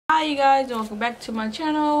Hi you guys, and welcome back to my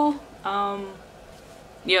channel. I'm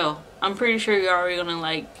pretty sure you're already gonna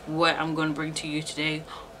like what I'm gonna bring to you today,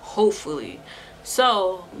 hopefully.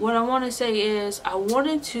 So what I want to say is I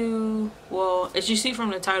wanted to, well, as you see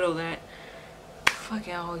from the title, that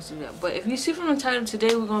fucking I always do that, but if you see from the title,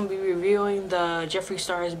 today we're going to be reviewing the Jeffree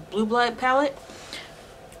Star's Blue Blood palette.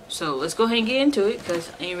 So let's go ahead and get into it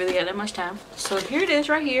because I ain't really got that much time. So here it is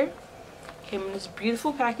right here. Came in this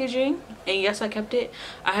beautiful packaging, and yes, I kept it.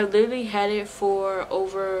 I have literally had it for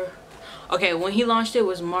over, okay, when he launched it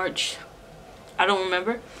was March, I don't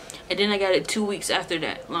remember, and then I got it 2 weeks after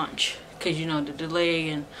that launch because you know the delay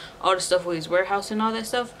and all the stuff with his warehouse and all that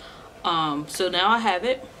stuff. So now I have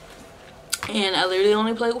it, and I literally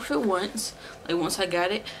only played with it once, like once I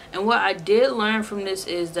got it. And what I did learn from this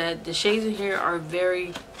is that the shades in here are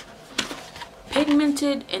very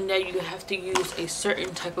pigmented and that you have to use a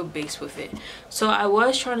certain type of base with it. So I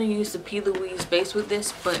was trying to use the P. Louise base with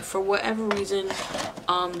this, but for whatever reason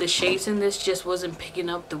the shades in this just wasn't picking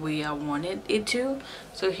up the way I wanted it to.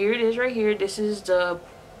 So here it is right here. This is the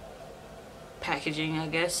packaging, I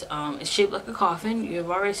guess. It's shaped like a coffin. You've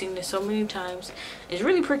already seen this so many times. It's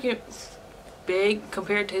really pretty big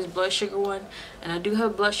compared to his blood sugar one, and I do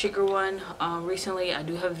have blood sugar one recently. I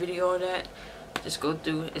do have a video on that. Just go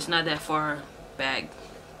through. It's not that far back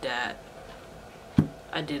that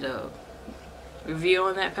I did a review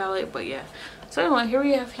on that palette, but yeah. So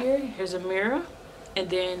anyway, here's a mirror, and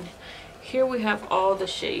then here we have all the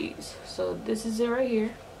shades. So this is it right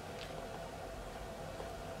here,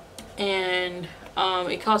 and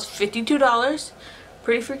it costs $52.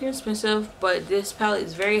 Pretty freaking expensive, but this palette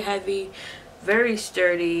is very heavy, very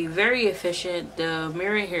sturdy, very efficient. The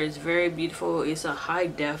mirror in here is very beautiful. It's a high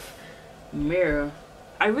def mirror.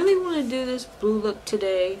 I really want to do this blue look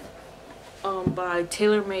today by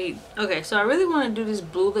Tailor Made. Okay, so I really want to do this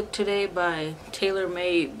blue look today by Tailor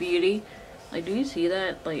Made Beauty. Like, do you see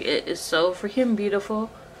that? Like, it is so freaking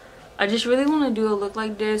beautiful. I just really want to do a look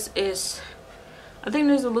like this. I think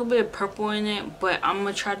there's a little bit of purple in it, but I'm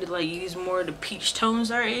gonna try to like use more of the peach tones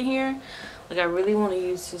that are in here. Like, I really want to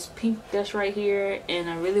use this pink that's right here, and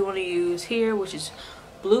I really want to use here, which is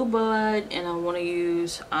Blue Blood, and I want to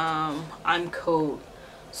use I'm Cold.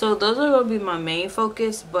 So those are going to be my main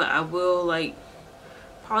focus, but I will like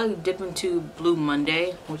probably dip into Blue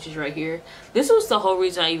Monday, which is right here. This was the whole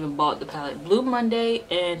reason I even bought the palette. Blue Monday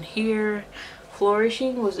and here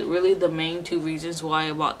Flourishing was really the main two reasons why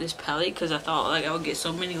I bought this palette, because I thought like I would get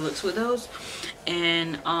so many looks with those,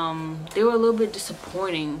 and they were a little bit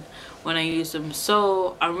disappointing when I used them.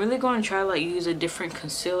 So I'm really going to try to like use a different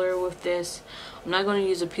concealer with this. I'm not going to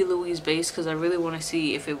use a P. Louise base because I really want to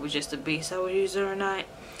see if it was just a base I would use it or not.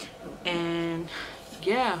 And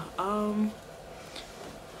yeah, I'm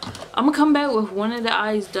gonna come back with one of the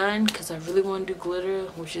eyes done because I really want to do glitter,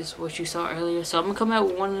 which is what you saw earlier. So I'm gonna come back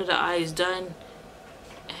with one of the eyes done,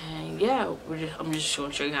 and yeah, I'm just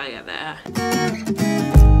gonna show you how I got that.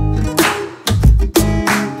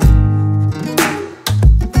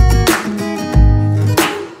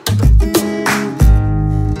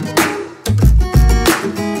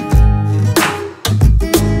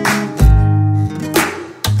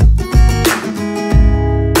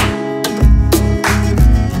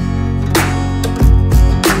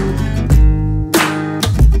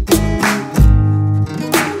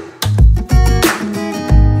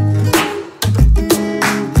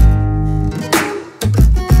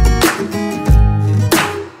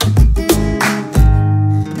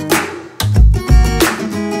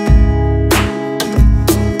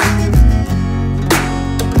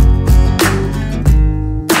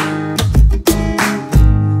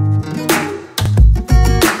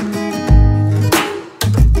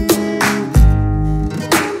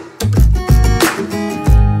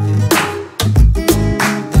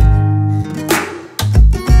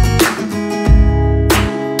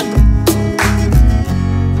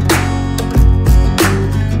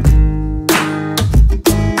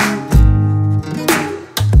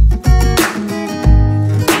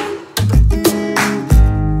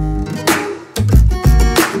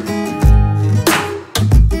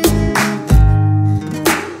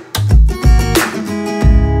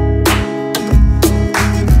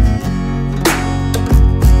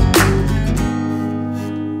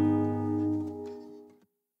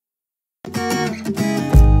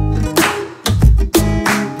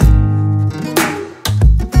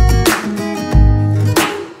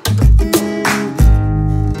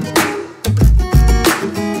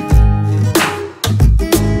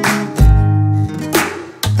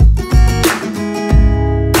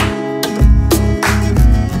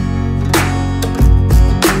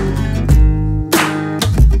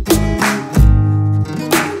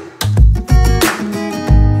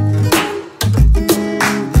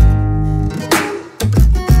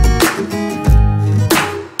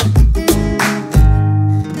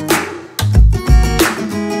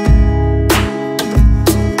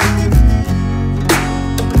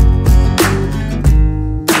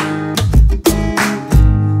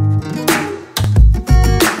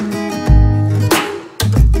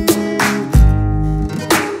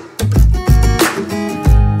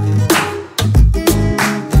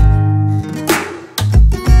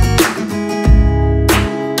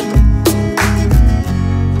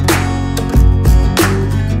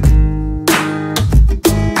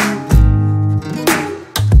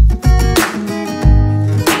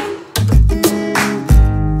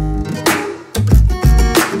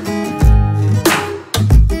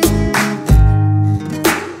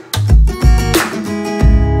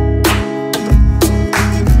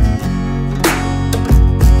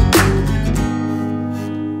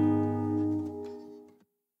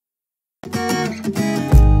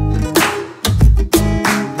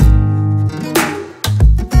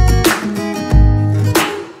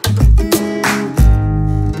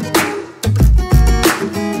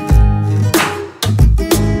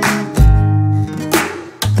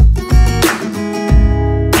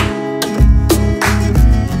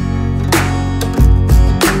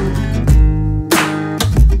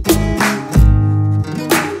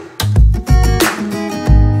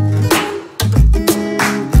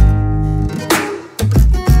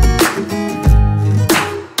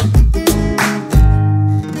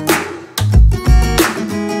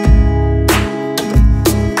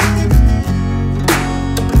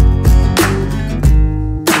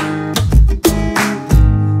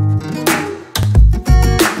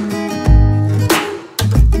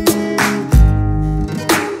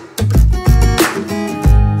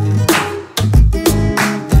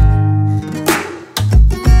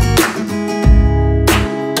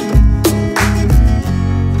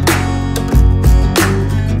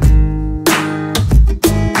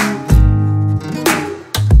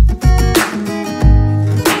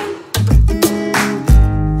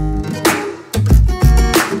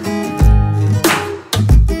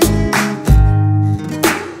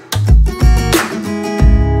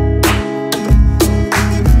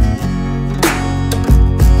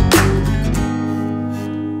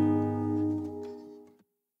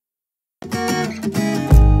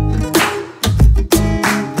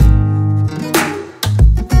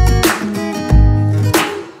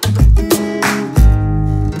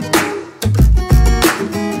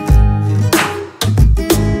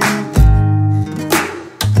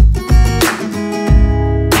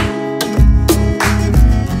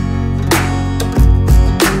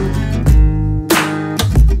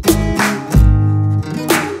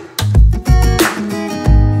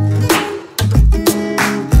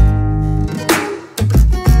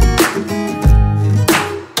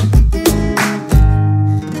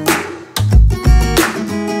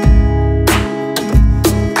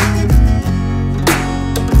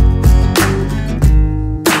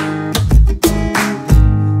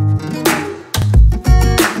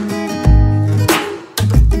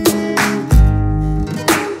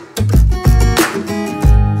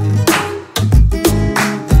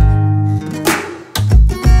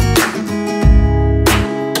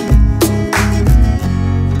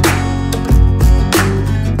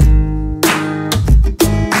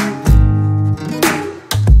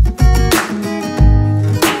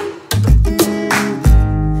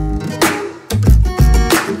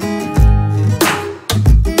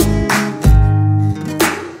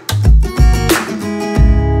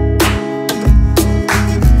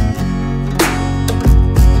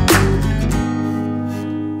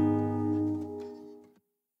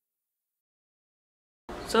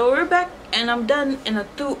 So we're back and I'm done, and I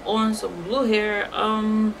threw on some blue hair.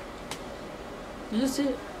 This is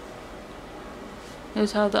it. This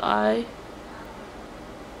is how the eye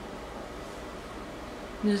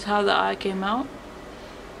came out.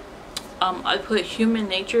 I put Human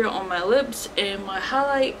Nature on my lips, and my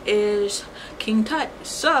highlight is King Tut.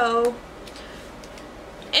 So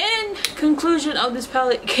in conclusion of this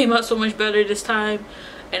palette, it came out so much better this time,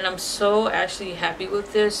 and I'm so actually happy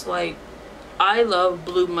with this. Like, I love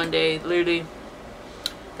Blue Monday. Literally,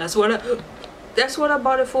 that's what I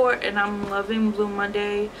bought it for, and I'm loving Blue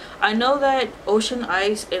Monday. I know that Ocean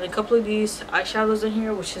Ice and a couple of these eyeshadows in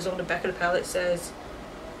here, which is on the back of the palette, says,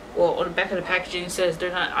 well, on the back of the packaging says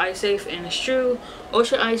they're not eye safe, and it's true.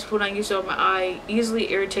 Ocean Ice, when I used it on my eye,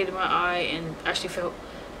 easily irritated my eye and actually felt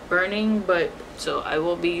burning, but so I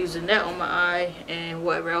won't be using that on my eye, and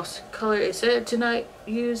whatever else color it said to not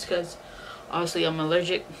use, because obviously I'm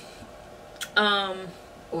allergic.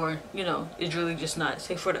 Or, you know, it's really just not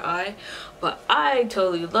safe for the eye. But I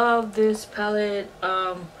totally love this palette.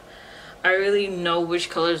 I really know which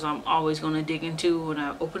colors I'm always going to dig into when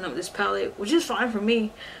I open up this palette, which is fine for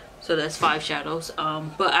me. So that's 5 shadows.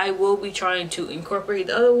 But I will be trying to incorporate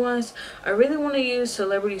the other ones. I really want to use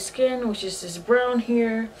Celebrity Skin, which is this brown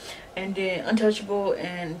here, and then Untouchable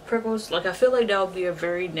and Prickles. Like, I feel like that would be a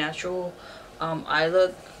very natural eye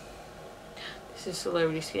look. This is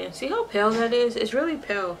Celebrity Skin. See how pale that is? It's really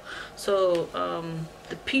pale. So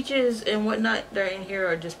the peaches and whatnot that are in here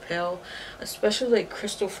are just pale, especially like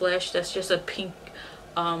Crystal Flesh. That's just a pink,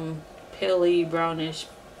 paley brownish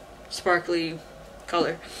sparkly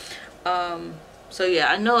color. So yeah,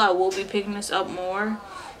 I know I will be picking this up more,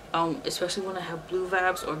 especially when I have blue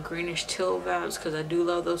vibes or greenish teal vibes, because I do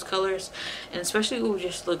love those colors, and especially it would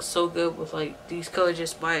just look so good with like these colors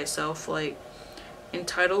just by itself. Like,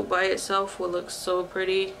 Entitled by itself will look so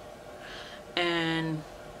pretty, and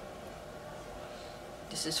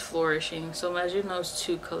this is Flourishing. So imagine those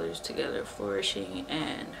two colors together, Flourishing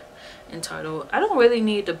and Entitled. I don't really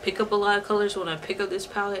need to pick up a lot of colors when I pick up this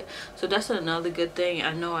palette, so that's another good thing.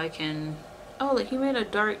 I know I can. Oh, look, he made a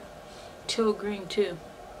dark teal green too.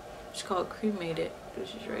 It's called Cremated,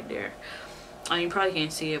 which is right there. You probably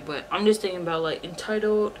can't see it, but I'm just thinking about like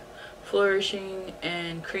Entitled, Flourishing,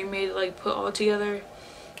 and Cremated, like put all together.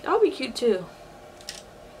 That would be cute too.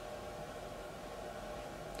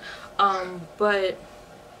 But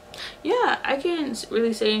yeah, I can't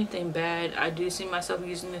really say anything bad. I do see myself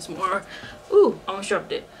using this more. Ooh, I almost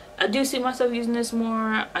dropped it. I do see myself using this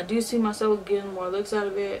more. I do see myself getting more looks out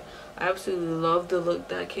of it. I absolutely love the look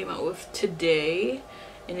that I came out with today,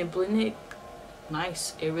 and it blended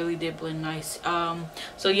nice. It really did blend nice.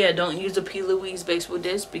 So yeah, don't use a P. Louise base with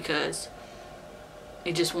this, because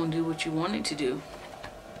it just won't do what you want it to do.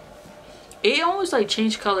 It almost like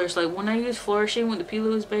changed colors. Like when I used Flourishing with the P.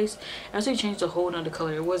 Louise base, it actually changed a whole nother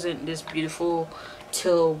color. It wasn't this beautiful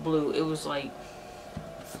teal blue. It was like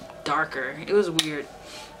darker. It was weird.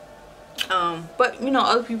 But you know,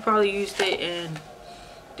 other people probably used it and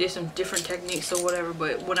did some different techniques or whatever,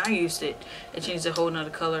 but when I used it, it changed a whole nother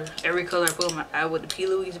color. Every color I put on my eye with the P.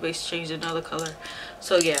 Louise base changed another color.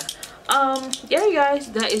 So yeah, yeah, you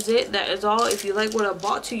guys, that is it. That is all. If you like what I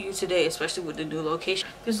bought to you today, especially with the new location,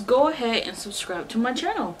 just go ahead and subscribe to my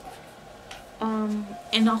channel.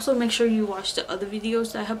 And also make sure you watch the other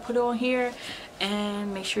videos that I have put on here,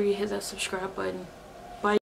 and make sure you hit that subscribe button.